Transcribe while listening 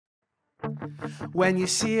When you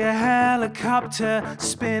see a helicopter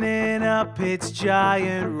spinning up its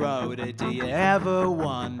giant rotor, do you ever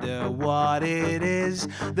wonder what it is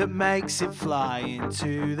that makes it fly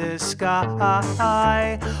into the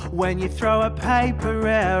sky? When you throw a paper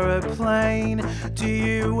aeroplane, do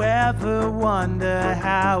you ever wonder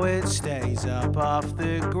how it stays up off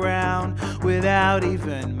the ground without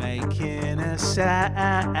even making a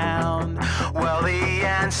sound? Well, the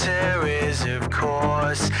answer is, of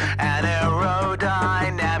course, an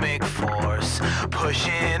aerodynamic force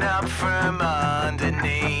pushing up from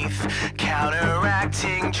underneath,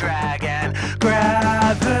 counteracting drag and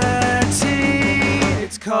gravity.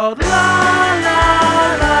 It's called la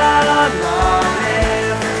la la la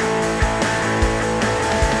lift.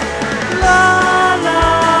 La la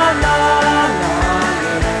la la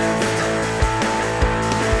lift.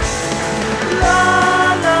 La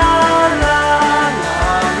la la la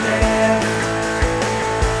lift.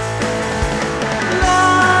 La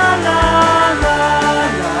la la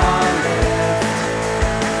la lift.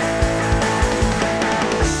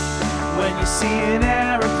 When you see an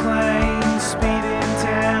aeroplane speeding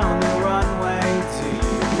down the runway, do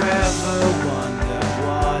you ever wonder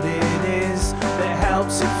what it is that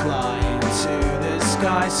helps it fly into the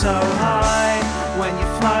sky so high? When you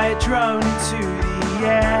fly a drone into the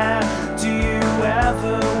air, do you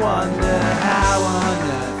ever wonder how on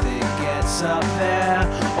earth it gets up there,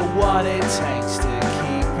 or what it takes to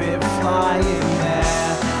keep it flying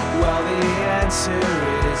there? Well, the answer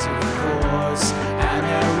is, of course, an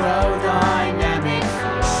aerodynamic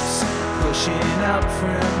force pushing up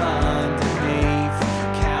from underneath,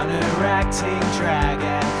 counteracting drag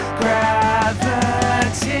and gravity.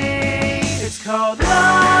 It's called la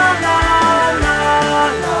la la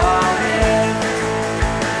la lift.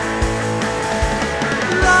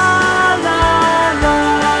 La la la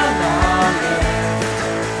la lift.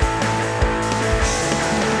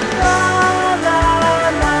 La la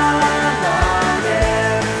la la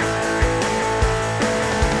lift.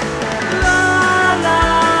 La la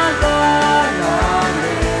la la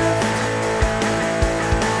lift.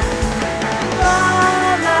 La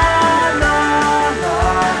la la la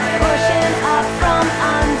lift. Pushing up from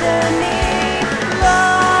underneath, La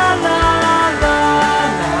la la la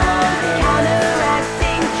lift.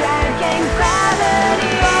 counteracting drag and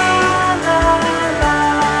gravity. La la la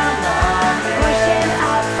la lift. Pushing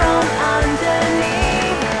up from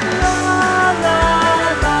underneath, La la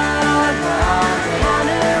la la lift.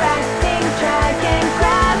 counteracting drag and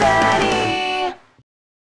gravity.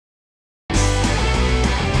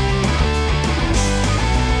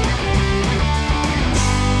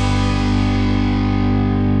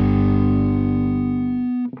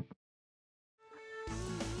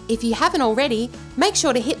 If you haven't already, make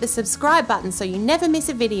sure to hit the subscribe button so you never miss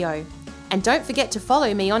a video. And don't forget to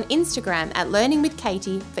follow me on Instagram at Learning with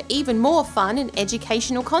Katy for even more fun and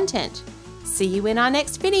educational content. See you in our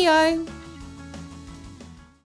next video.